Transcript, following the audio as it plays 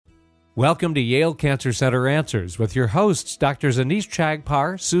Welcome to Yale Cancer Center Answers with your hosts, Drs. Anish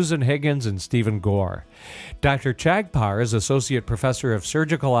Chagpar, Susan Higgins, and Stephen Gore. Dr. Chagpar is Associate Professor of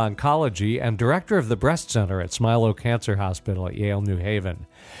Surgical Oncology and Director of the Breast Center at Smilow Cancer Hospital at Yale, New Haven.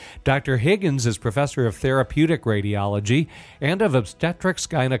 Dr. Higgins is Professor of Therapeutic Radiology and of Obstetrics,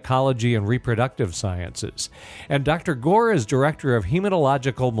 Gynecology, and Reproductive Sciences. And Dr. Gore is Director of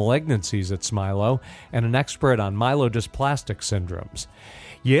Hematological Malignancies at Smilow and an expert on myelodysplastic syndromes.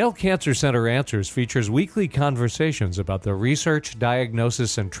 Yale Cancer Center Answers features weekly conversations about the research,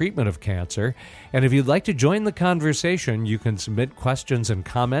 diagnosis, and treatment of cancer. And if you'd like to join the conversation, you can submit questions and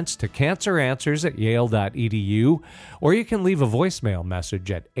comments to canceranswers@yale.edu, or you can leave a voicemail message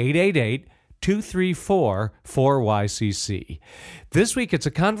at 888-234-4YCC. This week, it's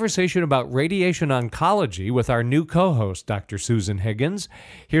a conversation about radiation oncology with our new co-host, Dr. Susan Higgins.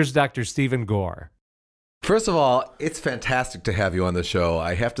 Here's Dr. Stephen Gore. First of all, it's fantastic to have you on the show.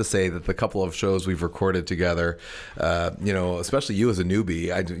 I have to say that the couple of shows we've recorded together, especially you as a newbie,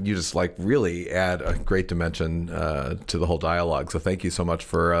 you just really add a great dimension to the whole dialogue. So thank you so much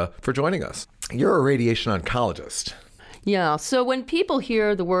for joining us. You're a radiation oncologist. Yeah, so when people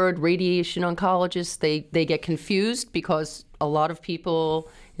hear the word radiation oncologist, they get confused because a lot of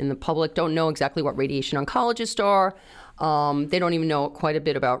people in the public don't know exactly what radiation oncologists are. They don't even know quite a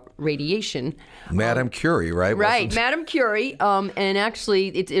bit about radiation. Madame Curie, right? Right, Madame Curie. And actually,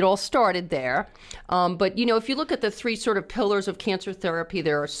 it all started there. But, if you look at the three sort of pillars of cancer therapy,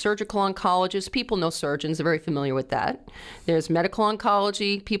 there are surgical oncologists. People know surgeons. They're very familiar with that. There's medical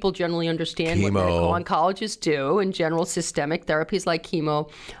oncology. People generally understand what medical oncologists do. In general, systemic therapies like chemo.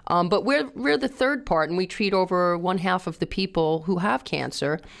 But we're the third part, and we treat over one half of the people who have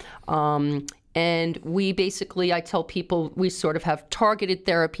cancer. And we basically, I tell people, we sort of have targeted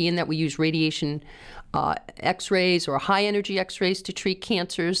therapy in that we use radiation X-rays or high-energy X-rays to treat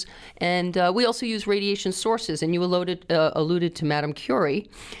cancers. And we also use radiation sources, and you alluded to Madame Curie.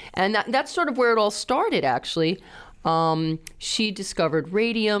 And that's sort of where it all started, actually. She discovered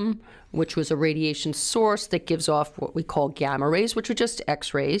radium, which was a radiation source that gives off what we call gamma rays, which are just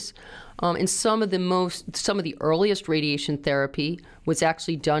X-rays. And some of the earliest radiation therapy was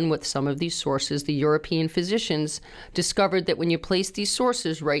actually done with some of these sources. The European physicians discovered that when you place these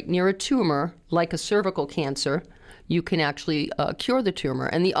sources right near a tumor, like a cervical cancer, you can actually cure the tumor.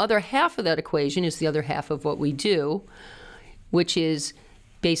 And the other half of that equation is the other half of what we do, which is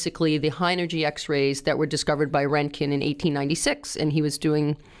basically the high-energy X-rays that were discovered by Röntgen in 1896. And he was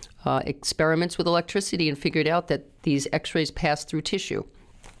doing experiments with electricity and figured out that these X-rays pass through tissue.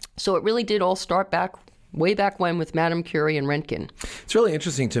 So it really did all start way back when with Madame Curie and Röntgen. It's really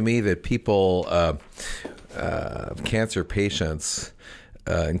interesting to me that people, cancer patients,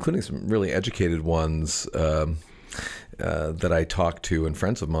 including some really educated ones that I talk to and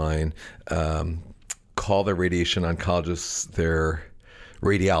friends of mine, call their radiation oncologists their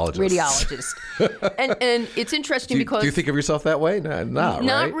radiologists. And it's interesting because... Do you think of yourself that way? Not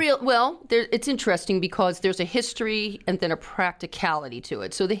right? Real. Well, it's interesting because there's a history and then a practicality to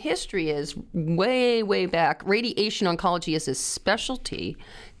it. So the history is way, way back. Radiation oncology as a specialty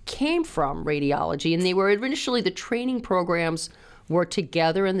came from radiology, and they were initially, the training programs were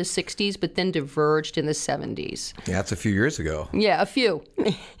together in the 60s, but then diverged in the 70s. Yeah, that's a few years ago. Yeah, a few.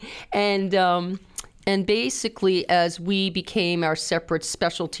 And basically, as we became our separate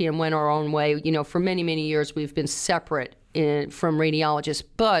specialty and went our own way, for many, many years, we've been separate from radiologists.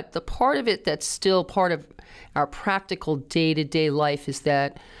 But the part of it that's still part of our practical day-to-day life is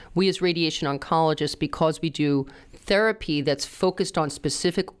that we as radiation oncologists, because we do therapy that's focused on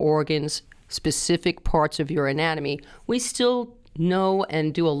specific organs, specific parts of your anatomy, we still know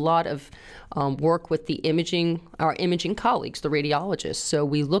and do a lot of work with our imaging colleagues, the radiologists. So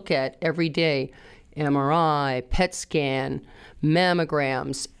we look at every day MRI, PET scan,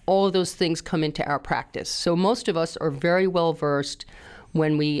 mammograms, all of those things come into our practice. So most of us are very well versed.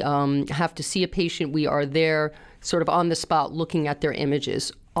 When we have to see a patient, we are there sort of on the spot looking at their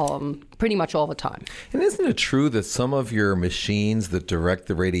images pretty much all the time. And isn't it true that some of your machines that direct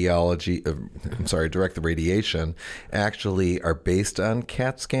the radiation actually are based on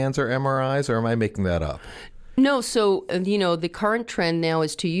CAT scans or MRIs, or am I making that up? No, so, the current trend now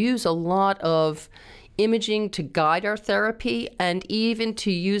is to use a lot of imaging to guide our therapy and even to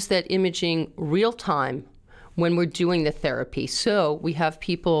use that imaging real time when we're doing the therapy. So we have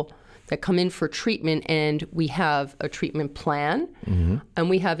people that come in for treatment and we have a treatment plan and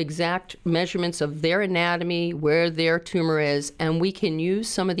we have exact measurements of their anatomy, where their tumor is, and we can use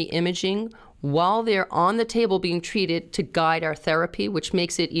some of the imaging while they're on the table being treated to guide our therapy, which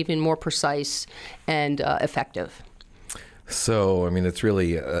makes it even more precise and effective. So, I mean, it's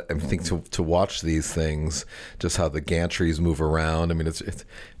really, I think to watch these things, just how the gantries move around. I mean,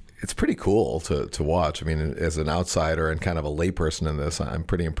 it's pretty cool to watch. I mean, as an outsider and kind of a layperson in this, I'm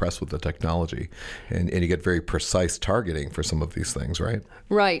pretty impressed with the technology. And you get very precise targeting for some of these things, right?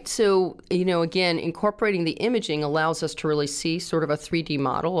 Right. So, again, incorporating the imaging allows us to really see sort of a 3D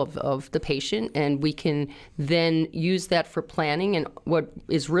model of the patient, and we can then use that for planning. And what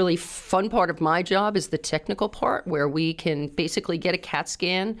is really fun part of my job is the technical part, where we can basically get a CAT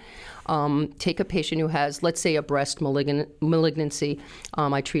scan, take a patient who has, let's say, a breast malignancy.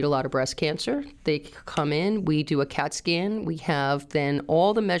 I treat a lot of breast cancer. They come in, we do a CAT scan, we have then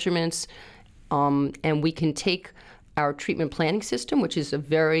all the measurements, and we can take our treatment planning system, which is a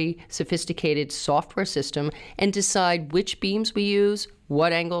very sophisticated software system, and decide which beams we use,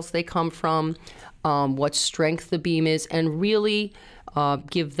 what angles they come from, what strength the beam is, and really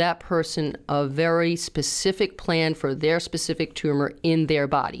give that person a very specific plan for their specific tumor in their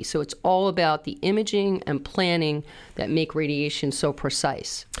body. So it's all about the imaging and planning that make radiation so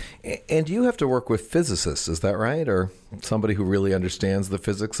precise. And you have to work with physicists, is that right? Or somebody who really understands the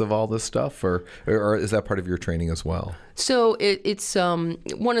physics of all this stuff? Or is that part of your training as well? So it's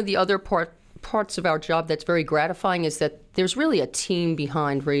one of the other parts of our job that's very gratifying is that there's really a team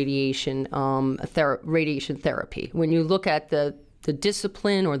behind radiation therapy. When you look at the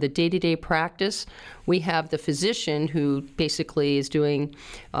discipline or the day-to-day practice, we have the physician who basically is doing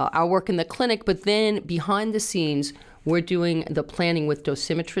our work in the clinic, but then behind the scenes, we're doing the planning with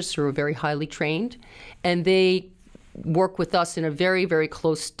dosimetrists who are very highly trained, and they work with us in a very, very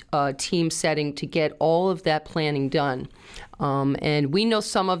close team setting to get all of that planning done. And we know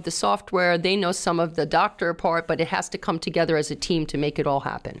some of the software, they know some of the doctor part, but it has to come together as a team to make it all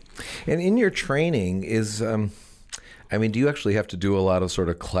happen. And in your training is... do you actually have to do a lot of sort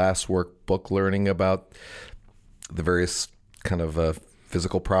of classwork, book learning about the various kind of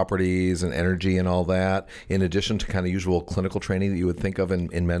physical properties and energy and all that, in addition to kind of usual clinical training that you would think of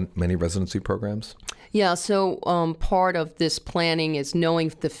in many residency programs? Yeah, so part of this planning is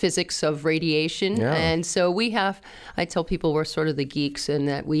knowing the physics of radiation. Yeah. And so I tell people we're sort of the geeks and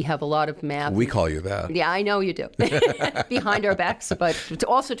that we have a lot of math. We call you that. Yeah, I know you do. Behind our backs, but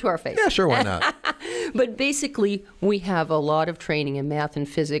also to our face. Yeah, sure, why not? But basically, we have a lot of training in math and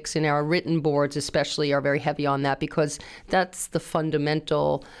physics, and our written boards especially are very heavy on that because that's the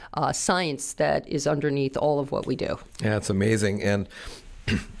fundamental science that is underneath all of what we do. Yeah, it's amazing. And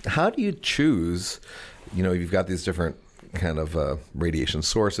how do you choose, you've got these different kind of radiation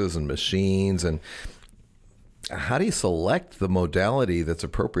sources and machines, and how do you select the modality that's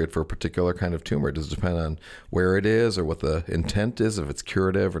appropriate for a particular kind of tumor? Does it depend on where it is or what the intent is, if it's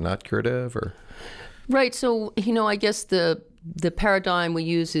curative or not curative? Or Right. So, I guess the paradigm we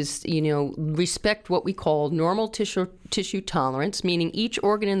use is, respect what we call normal tissue tolerance, meaning each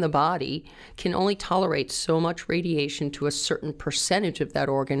organ in the body can only tolerate so much radiation to a certain percentage of that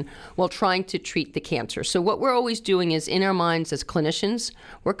organ while trying to treat the cancer. So what we're always doing is, in our minds as clinicians,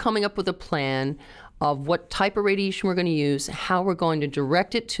 we're coming up with a plan of what type of radiation we're going to use, how we're going to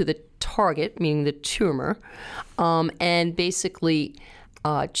direct it to the target, meaning the tumor, and basically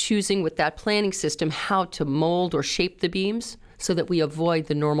choosing with that planning system how to mold or shape the beams so that we avoid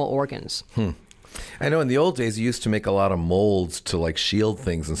the normal organs. I know in the old days you used to make a lot of molds to shield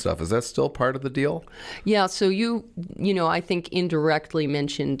things and stuff. Is that still part of the deal? Yeah, so you I think indirectly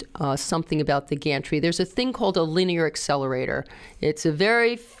mentioned something about the gantry. There's a thing called a linear accelerator. It's a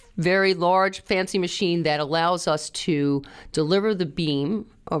very, very large, fancy machine that allows us to deliver the beam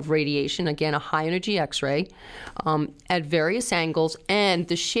of radiation, again, a high-energy X-ray, at various angles, and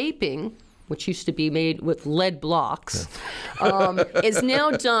the shaping, which used to be made with lead blocks, is now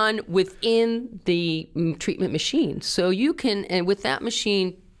done within the treatment machine. So you can, and with that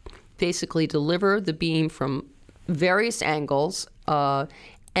machine, basically deliver the beam from various angles,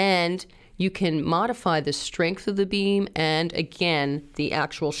 and you can modify the strength of the beam and, again, the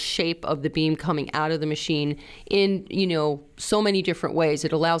actual shape of the beam coming out of the machine in, so many different ways.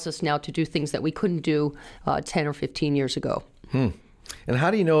 It allows us now to do things that we couldn't do 10 or 15 years ago. And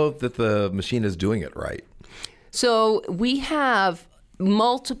how do you know that the machine is doing it right? So we have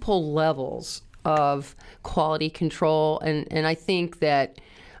multiple levels of quality control, and I think that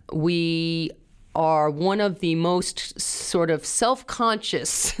we are one of the most sort of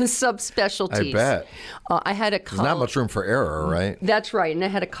self-conscious subspecialties. I bet. I had a There's not much room for error, right? That's right. And I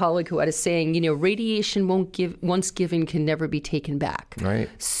had a colleague who had a saying, radiation once given can never be taken back. Right.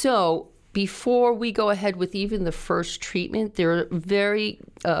 So before we go ahead with even the first treatment, there's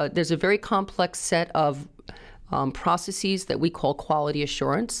a very complex set of processes that we call quality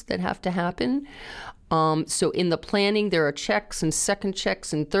assurance that have to happen. So in the planning, there are checks and second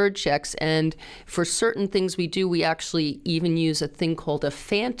checks and third checks. And for certain things we do, we actually even use a thing called a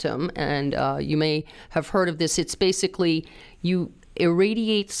phantom. And you may have heard of this. It's basically you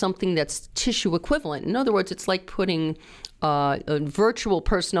irradiate something that's tissue equivalent. In other words, it's like putting a virtual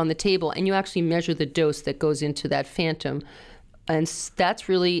person on the table, and you actually measure the dose that goes into that phantom. And that's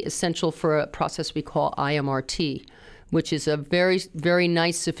really essential for a process we call IMRT, which is a very, very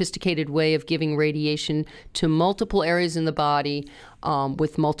nice, sophisticated way of giving radiation to multiple areas in the body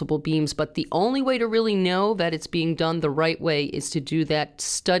with multiple beams. But the only way to really know that it's being done the right way is to do that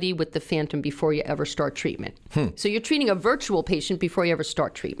study with the phantom before you ever start treatment. So you're treating a virtual patient before you ever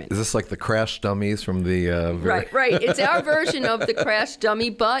start treatment. Is this like the crash dummies from the... Right. It's our version of the crash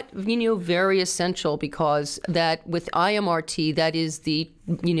dummy, but, very essential, because that with IMRT, that is the,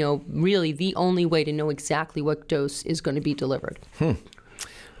 really the only way to know exactly what dose is going to be delivered.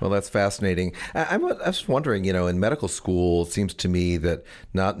 Well, that's fascinating. I was wondering, in medical school, it seems to me that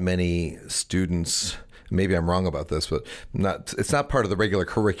not many students, maybe I'm wrong about this, but it's not part of the regular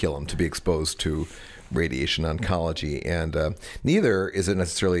curriculum to be exposed to radiation oncology. And neither is it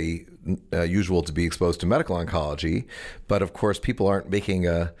necessarily usual to be exposed to medical oncology. But of course, people aren't making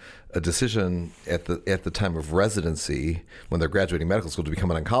a decision at the time of residency when they're graduating medical school to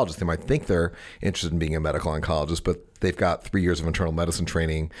become an oncologist. They might think they're interested in being a medical oncologist, but they've got 3 years of internal medicine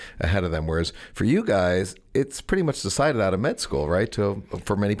training ahead of them. Whereas for you guys, it's pretty much decided out of med school, right?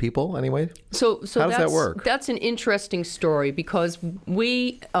 For many people, anyway. So how does that work? That's an interesting story, because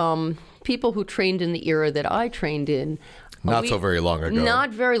we people who trained in the era that I trained in. Not so very long ago. Not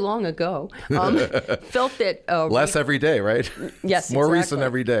very long ago. Felt that... Less every day, right? Yes, More exactly. recent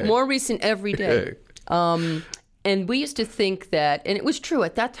every day. More recent every day. And we used to think that, and it was true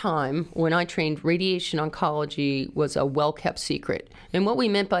at that time when I trained, radiation oncology was a well-kept secret. And what we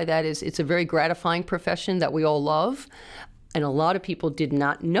meant by that is it's a very gratifying profession that we all love. And a lot of people did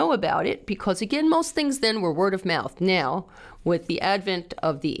not know about it because, again, most things then were word of mouth. Now, with the advent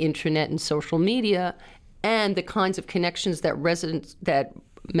of the internet and social media and the kinds of connections that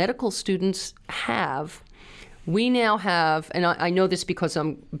medical students have, we now have, and I know this because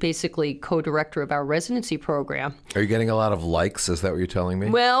I'm basically co-director of our residency program. Are you getting a lot of likes? Is that what you're telling me?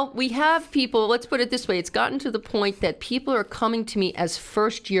 Well, we have people, let's put it this way, it's gotten to the point that people are coming to me as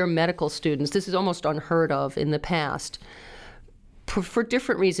first-year medical students. This is almost unheard of in the past. For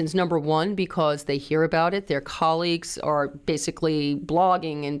different reasons. Number one, because they hear about it. Their colleagues are basically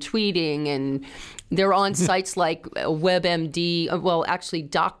blogging and tweeting, and they're on sites like WebMD, well, actually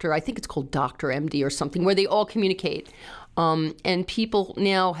I think it's called Dr. MD or something, where they all communicate. And people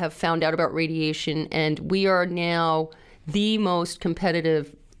now have found out about radiation, and we are now the most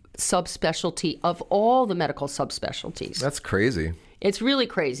competitive subspecialty of all the medical subspecialties. That's crazy. It's really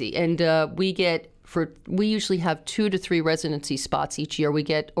crazy. And we usually have 2 to 3 residency spots each year. We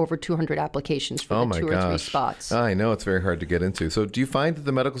get over 200 applications for the 2 or 3 spots. I know it's very hard to get into. So do you find that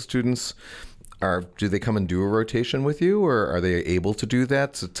the medical students do they come and do a rotation with you, or are they able to do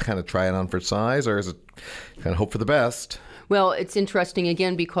that to kind of try it on for size, or is it kind of hope for the best? Well, it's interesting,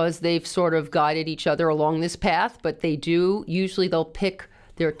 again, because they've sort of guided each other along this path, but usually they'll pick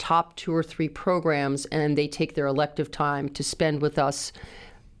their top 2 or 3 programs, and they take their elective time to spend with us,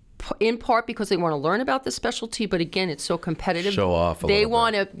 in part because they want to learn about the specialty, but again, it's so competitive. Show off a They little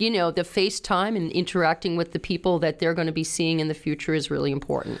want bit. to, the face time and interacting with the people that they're going to be seeing in the future is really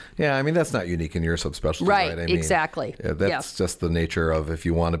important. Yeah, I mean, that's not unique in your subspecialty, right? I mean, exactly. That's just the nature of, if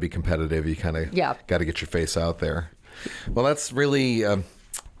you want to be competitive, you kind of got to get your face out there. Well, that's really...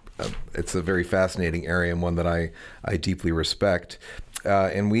 it's a very fascinating area, and one that I deeply respect.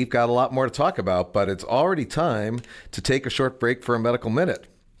 And we've got a lot more to talk about, but it's already time to take a short break for a medical minute.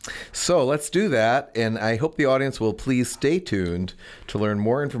 So let's do that, and I hope the audience will please stay tuned to learn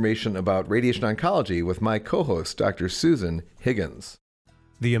more information about radiation oncology with my co-host, Dr. Susan Higgins.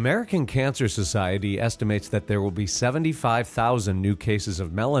 The American Cancer Society estimates that there will be 75,000 new cases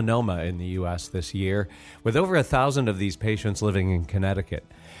of melanoma in the U.S. this year, with over 1,000 of these patients living in Connecticut.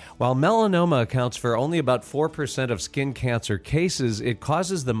 While melanoma accounts for only about 4% of skin cancer cases, it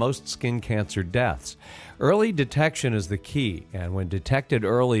causes the most skin cancer deaths. Early detection is the key, and when detected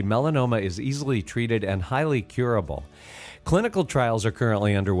early, melanoma is easily treated and highly curable. Clinical trials are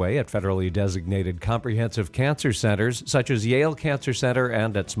currently underway at federally designated comprehensive cancer centers, such as Yale Cancer Center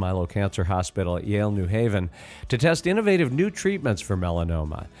and at Smilow Cancer Hospital at Yale New Haven, to test innovative new treatments for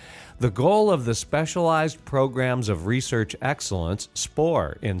melanoma. The goal of the Specialized Programs of Research Excellence,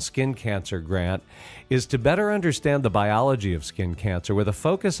 SPORE, in Skin Cancer grant is to better understand the biology of skin cancer with a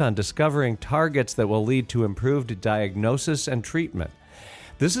focus on discovering targets that will lead to improved diagnosis and treatment.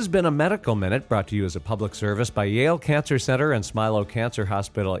 This has been a Medical Minute brought to you as a public service by Yale Cancer Center and Smilow Cancer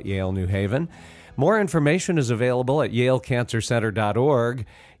Hospital at Yale, New Haven. More information is available at yalecancercenter.org.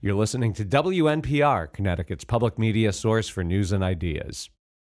 You're listening to WNPR, Connecticut's public media source for news and ideas.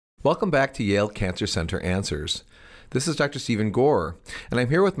 Welcome back to Yale Cancer Center Answers. This is Dr. Stephen Gore, and I'm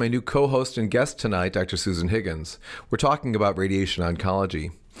here with my new co-host and guest tonight, Dr. Susan Higgins. We're talking about radiation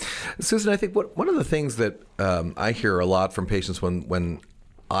oncology. Susan, I think one of the things that I hear a lot from patients when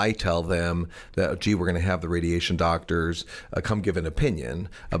I tell them that, gee, we're going to have the radiation doctors come give an opinion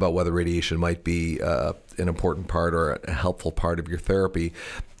about whether radiation might be an important part or a helpful part of your therapy.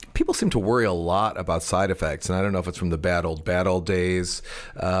 People seem to worry a lot about side effects, and I don't know if it's from the bad old days,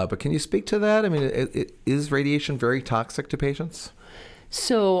 but can you speak to that? I mean, is radiation very toxic to patients?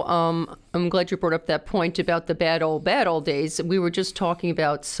 So I'm glad you brought up that point about the bad old days. We were just talking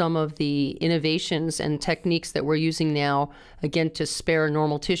about some of the innovations and techniques that we're using now, again, to spare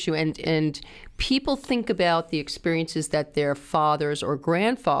normal tissue. And people think about the experiences that their fathers or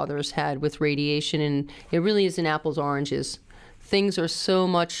grandfathers had with radiation, and it really isn't apples oranges. Things are so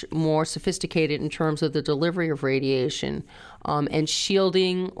much more sophisticated in terms of the delivery of radiation and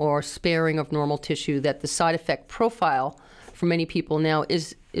shielding or sparing of normal tissue, that the side effect profile for many people now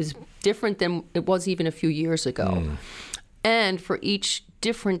is different than it was even a few years ago. And for each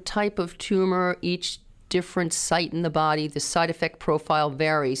different type of tumor, each different site in the body, the side effect profile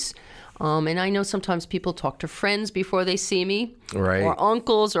varies. And I know sometimes people talk to friends before they see me, right, or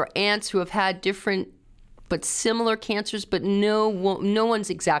uncles or aunts who have had different but similar cancers, but no one's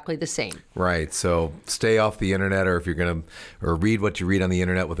exactly the same. Right. So stay off the internet, or if you're going to, or read what you read on the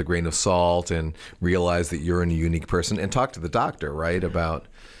internet with a grain of salt, and realize that you're a unique person, and talk to the doctor, right, about.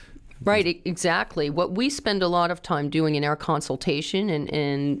 Right, exactly. What we spend a lot of time doing in our consultation,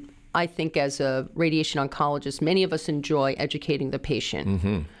 and I think as a radiation oncologist, many of us enjoy educating the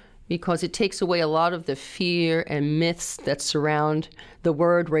patient. Because it takes away a lot of the fear and myths that surround the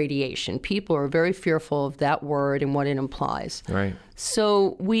word radiation. People are very fearful of that word and what it implies. Right.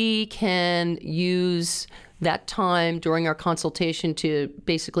 So we can use that time during our consultation to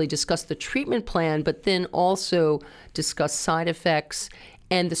basically discuss the treatment plan, but then also discuss side effects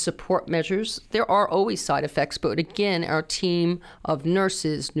and the support measures. There are always side effects, but again, our team of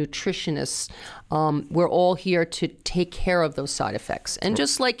nurses, nutritionists, we're all here to take care of those side effects. And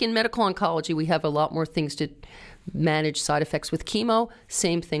just like in medical oncology, we have a lot more things to manage side effects with chemo,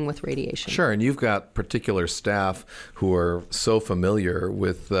 same thing with radiation. Sure, and you've got particular staff who are so familiar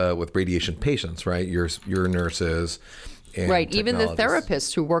with radiation patients, right? Your nurses and right, even the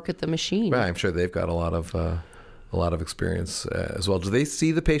therapists who work at the machine. Right, I'm sure they've got a lot of experience as well. Do they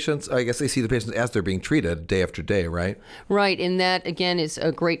see the patients? I guess they see the patients as they're being treated day after day, right? Right, and that, again, is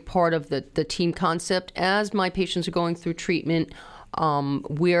a great part of the team concept. As my patients are going through treatment,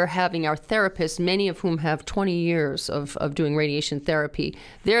 we're having our therapists, many of whom have 20 years of doing radiation therapy.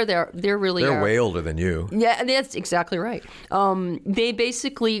 They're way older than you. Yeah, that's exactly right. They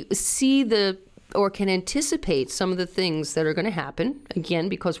basically see or can anticipate some of the things that are going to happen, again,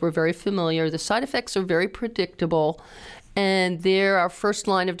 because we're very familiar. The side effects are very predictable, and they're our first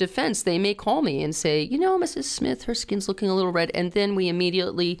line of defense. They may call me and say, Mrs. Smith, her skin's looking a little red, and then we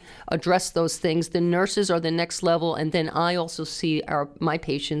immediately address those things. The nurses are the next level, and then I also see my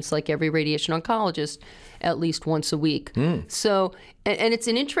patients, like every radiation oncologist, at least once a week. So, and it's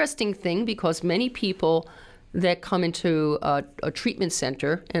an interesting thing because many people that come into a treatment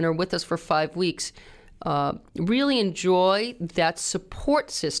center and are with us for 5 weeks really enjoy that support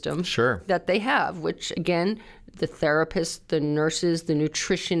system that they have, which, again, the therapists, the nurses, the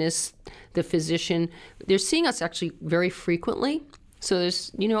nutritionists, the physician, they're seeing us actually very frequently. So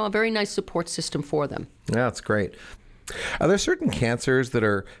there's, a very nice support system for them. Yeah, that's great. Are there certain cancers that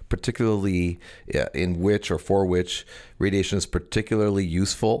are particularly in which or for which radiation is particularly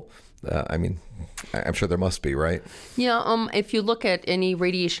useful? I'm sure there must be, right? Yeah, if you look at any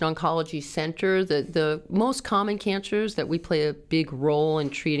radiation oncology center, the most common cancers that we play a big role in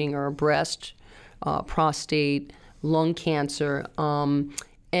treating are breast, prostate, lung cancer,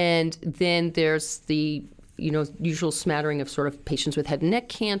 and then there's the usual smattering of sort of patients with head and neck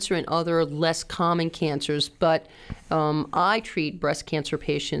cancer and other less common cancers. But I treat breast cancer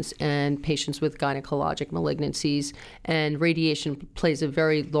patients and patients with gynecologic malignancies, and radiation plays a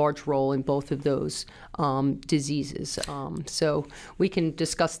very large role in both of those diseases. So we can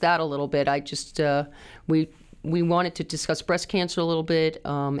discuss that a little bit. We wanted to discuss breast cancer a little bit,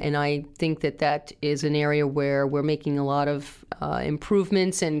 and I think that is an area where we're making a lot of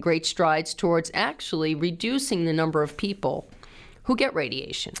improvements and great strides towards actually reducing the number of people who get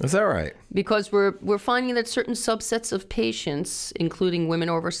radiation. Is that right? Because we're finding that certain subsets of patients, including women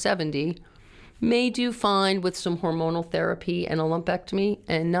over 70, may do fine with some hormonal therapy and a lumpectomy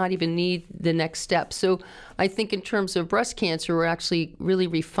and not even need the next step. So I think in terms of breast cancer, we're actually really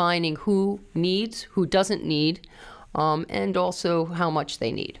refining who needs, who doesn't need, and also how much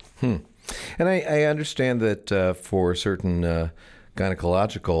they need. And I understand that for certain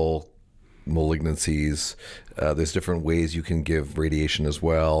gynecological malignancies, there's different ways you can give radiation as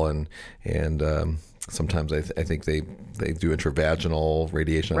well, and sometimes I think they do intravaginal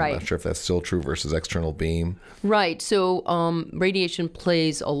radiation. I'm not sure if that's still true versus external beam. Right. So radiation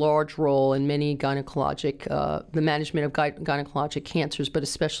plays a large role in many gynecologic, the management of gynecologic cancers, but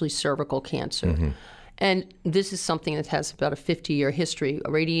especially cervical cancer. Mm-hmm. And this is something that has about a 50-year history.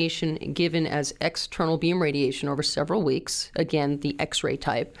 Radiation given as external beam radiation over several weeks, again, the X-ray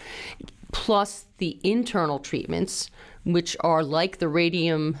type, plus the internal treatments, which are like the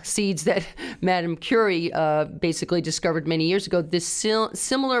radium seeds that Madame Curie basically discovered many years ago. This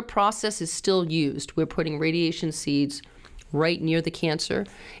similar process is still used. We're putting radiation seeds right near the cancer,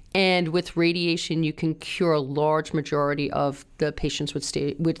 and with radiation you can cure a large majority of the patients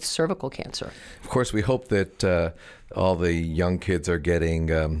with cervical cancer. Of course, we hope that all the young kids are getting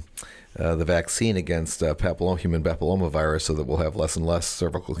the vaccine against human papillomavirus, so that we'll have less and less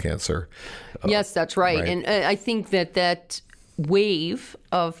cervical cancer. Yes, that's right. And I think that wave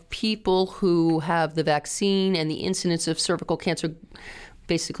of people who have the vaccine and the incidence of cervical cancer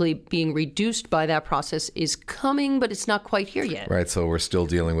basically being reduced by that process is coming, but it's not quite here yet. Right, so we're still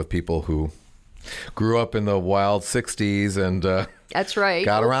dealing with people who grew up in the wild 60s and that's right.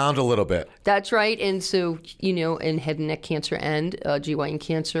 Got around a little bit. That's right. And so, in head and neck cancer and GYN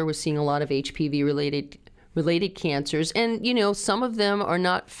cancer, we're seeing a lot of HPV-related cancers. And, some of them are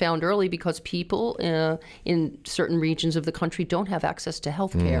not found early because people in certain regions of the country don't have access to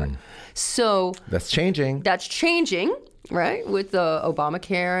health care. So That's changing, right, with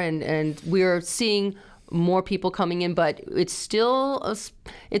Obamacare. And we're seeing more people coming in, but it's still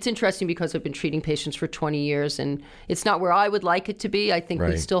it's interesting because I've been treating patients for 20 years, and it's not where I would like it to be. I think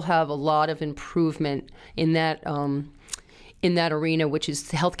we still have a lot of improvement in that arena, which is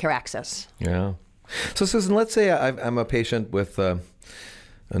healthcare access. Yeah. So, Susan, let's say I'm a patient with a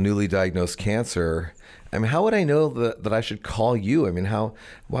newly diagnosed cancer. I mean, how would I know that I should call you? I mean, how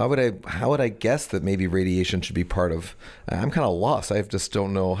would I guess that maybe radiation should be part of? I'm kind of lost. I just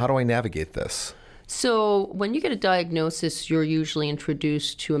don't know. How do I navigate this? So when you get a diagnosis, you're usually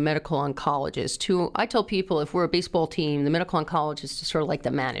introduced to a medical oncologist. I tell people, if we're a baseball team, the medical oncologist is sort of like the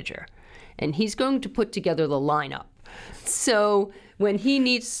manager, and he's going to put together the lineup. So when he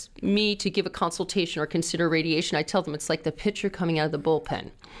needs me to give a consultation or consider radiation, I tell them it's like the pitcher coming out of the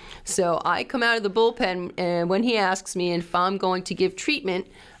bullpen. So I come out of the bullpen, and when he asks me if I'm going to give treatment,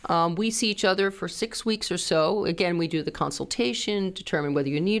 we see each other for 6 weeks or so. Again, we do the consultation, determine whether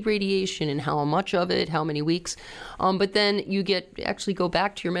you need radiation and how much of it, how many weeks. But then you actually go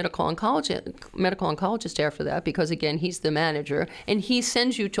back to your medical oncologist after that, because again, he's the manager, and he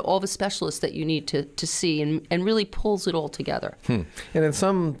sends you to all the specialists that you need to see, and really pulls it all together. And in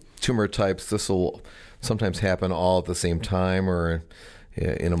some tumor types, this will sometimes happen all at the same time, or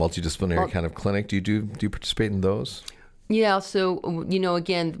in a multidisciplinary kind of clinic. Do you participate in those? Yeah, so,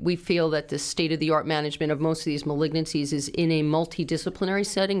 again, we feel that the state-of-the-art management of most of these malignancies is in a multidisciplinary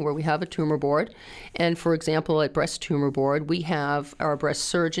setting where we have a tumor board. And, for example, at Breast Tumor Board, we have our breast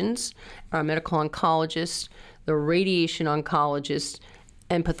surgeons, our medical oncologists, the radiation oncologist,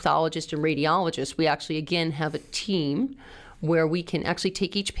 and pathologist and radiologist. We actually, again, have a team where we can actually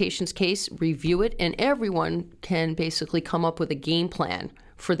take each patient's case, review it, and everyone can basically come up with a game plan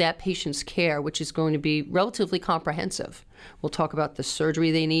for that patient's care, which is going to be relatively comprehensive. We'll talk about the surgery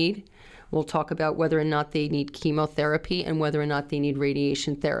they need. We'll talk about whether or not they need chemotherapy and whether or not they need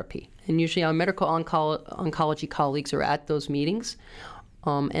radiation therapy. And usually our medical oncology colleagues are at those meetings,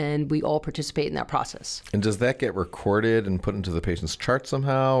 and we all participate in that process. And does that get recorded and put into the patient's chart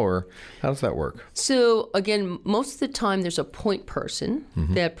somehow, or how does that work? So again, most of the time there's a point person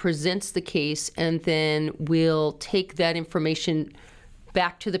that presents the case, and then we'll take that information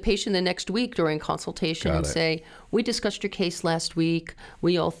back to the patient the next week during consultation and say, we discussed your case last week,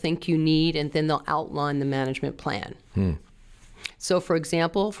 we all think you need, and then they'll outline the management plan. So for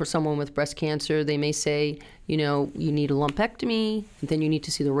example, for someone with breast cancer, they may say, you need a lumpectomy, and then you need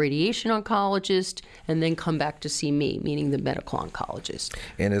to see the radiation oncologist, and then come back to see me, meaning the medical oncologist.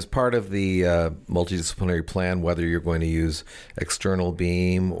 And as part of the multidisciplinary plan, whether you're going to use external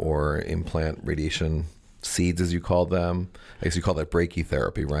beam or implant radiation seeds, as you call them. I guess you call that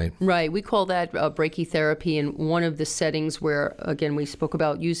brachytherapy, right? Right. We call that brachytherapy in one of the settings where, again, we spoke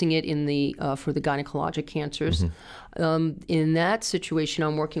about using it in the for the gynecologic cancers. In that situation,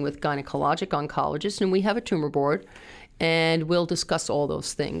 I'm working with gynecologic oncologists, and we have a tumor board, and we'll discuss all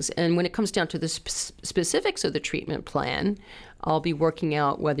those things. And when it comes down to the specifics of the treatment plan, I'll be working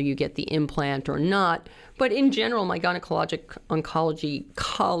out whether you get the implant or not. But in general, my gynecologic oncology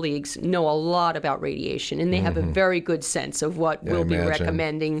colleagues know a lot about radiation, and they have a very good sense of what we'll be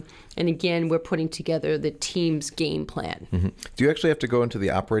recommending. And again, we're putting together the team's game plan. Do you actually have to go into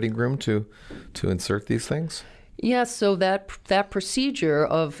the operating room to insert these things? Yeah, so that procedure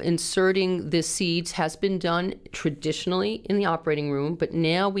of inserting the seeds has been done traditionally in the operating room, but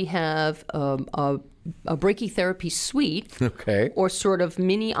now we have a brachytherapy suite, or sort of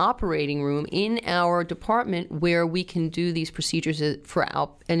mini operating room in our department where we can do these procedures for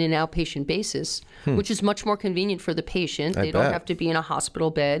an outpatient basis, which is much more convenient for the patient. They don't have to be in a hospital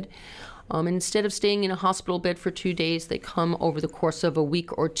bed. And instead of staying in a hospital bed for 2 days, they come over the course of a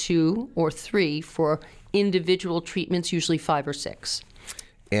week or 2 or 3 for individual treatments, usually 5 or 6.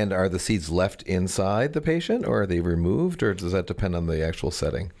 And are the seeds left inside the patient, or are they removed, or does that depend on the actual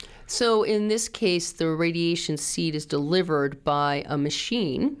setting? So in this case, the radiation seed is delivered by a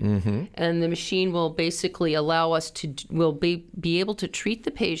machine, and the machine will basically allow us to be able to treat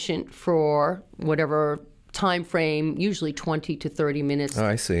the patient for whatever time frame, usually 20 to 30 minutes. Oh,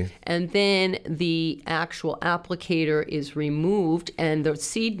 I see. And then the actual applicator is removed, and the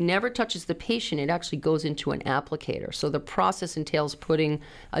seed never touches the patient. It actually goes into an applicator. So the process entails putting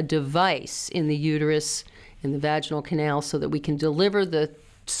a device in the uterus, in the vaginal canal, so that we can deliver the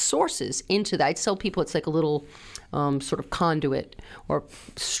sources into that. I tell people it's like a little sort of conduit or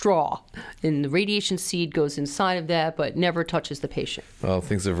straw, and the radiation seed goes inside of that, but never touches the patient. Well,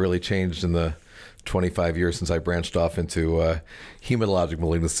 things have really changed in the 25 years since I branched off into hematologic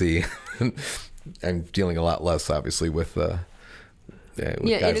malignancy. I'm dealing a lot less, obviously, with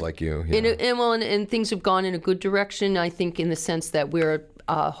guys like you. And things have gone in a good direction, I think, in the sense that we're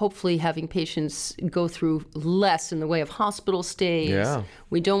hopefully having patients go through less in the way of hospital stays. Yeah.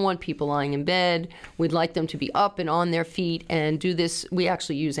 We don't want people lying in bed. We'd like them to be up and on their feet and do this. We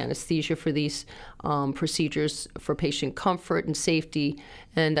actually use anesthesia for these procedures for patient comfort and safety.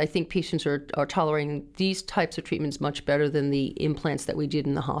 And I think patients are tolerating these types of treatments much better than the implants that we did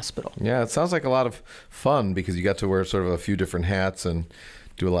in the hospital. Yeah, it sounds like a lot of fun because you got to wear sort of a few different hats and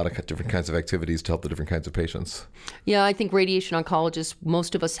do a lot of different kinds of activities to help the different kinds of patients. Yeah, I think radiation oncologists,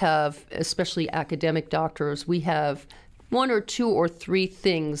 most of us have, especially academic doctors, we have 1 or 2 or 3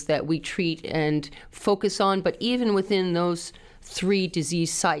 things that we treat and focus on. But even within those 3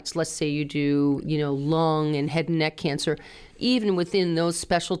 disease sites, let's say you do, lung and head and neck cancer, even within those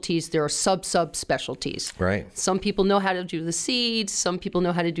specialties, there are sub-specialties. Right. Some people know how to do the seeds. Some people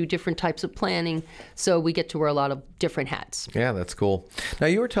know how to do different types of planning. So we get to wear a lot of different hats. Yeah, that's cool. Now,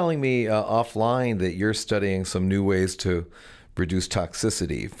 you were telling me offline that you're studying some new ways to reduce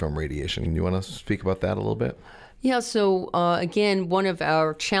toxicity from radiation. You want to speak about that a little bit? Yeah, so again, one of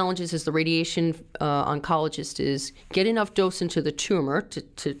our challenges as the radiation oncologist is get enough dose into the tumor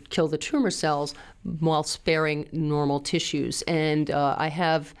to kill the tumor cells while sparing normal tissues. And I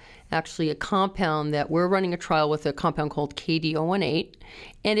have actually a compound that we're running a trial with, a compound called KD018,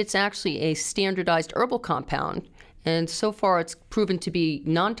 and it's actually a standardized herbal compound. And so far, it's proven to be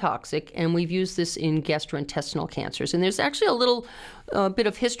non-toxic, and we've used this in gastrointestinal cancers. And there's actually a little bit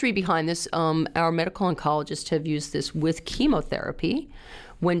of history behind this. Our medical oncologists have used this with chemotherapy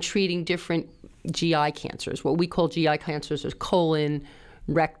when treating different GI cancers. What we call GI cancers are colon,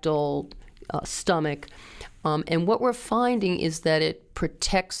 rectal, stomach. And what we're finding is that it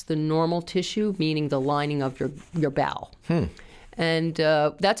protects the normal tissue, meaning the lining of your bowel. And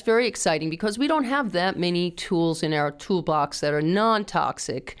that's very exciting because we don't have that many tools in our toolbox that are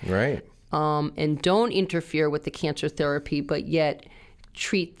non-toxic, right? And don't interfere with the cancer therapy, but yet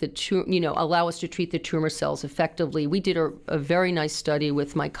treat allow us to treat the tumor cells effectively. We did a very nice study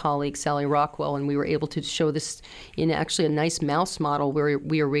with my colleague Sally Rockwell, and we were able to show this in actually a nice mouse model where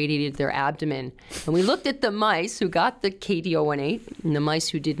we irradiated their abdomen. And we looked at the mice who got the KD018 and the mice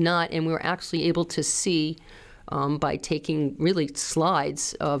who did not, and we were actually able to see by taking really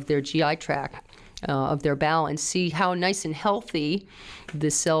slides of their GI tract, of their bowel, and see how nice and healthy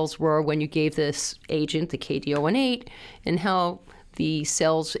the cells were when you gave this agent, the KD018, and how the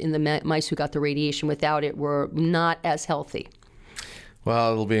cells in the mice who got the radiation without it were not as healthy.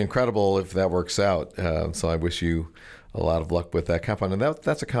 Well, it'll be incredible if that works out. So I wish you a lot of luck with that compound. And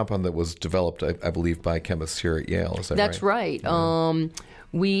that's a compound that was developed, I believe, by chemists here at Yale. Is that right? That's right. Yeah.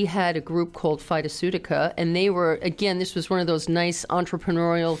 We had a group called Phytoceutica, and they were, again, this was one of those nice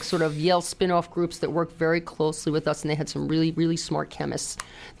entrepreneurial sort of Yale spin-off groups that worked very closely with us, and they had some really, really smart chemists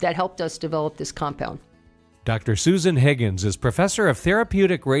that helped us develop this compound. Dr. Susan Higgins is professor of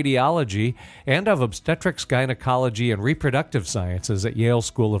therapeutic radiology and of obstetrics, gynecology, and reproductive sciences at Yale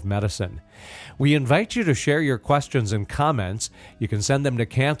School of Medicine. We invite you to share your questions and comments. You can send them to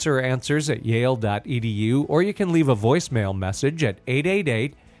canceranswers@yale.edu, or you can leave a voicemail message at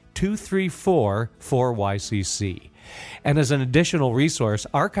 888-234-4YCC. And as an additional resource,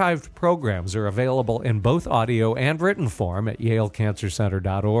 archived programs are available in both audio and written form at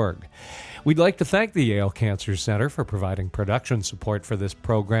yalecancercenter.org. We'd like to thank the Yale Cancer Center for providing production support for this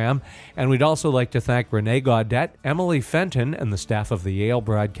program, and we'd also like to thank Renee Gaudette, Emily Fenton, and the staff of the Yale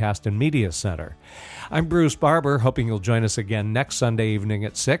Broadcast and Media Center. I'm Bruce Barber, hoping you'll join us again next Sunday evening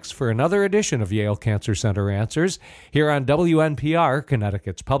at 6 for another edition of Yale Cancer Center Answers here on WNPR,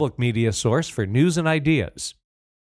 Connecticut's public media source for news and ideas.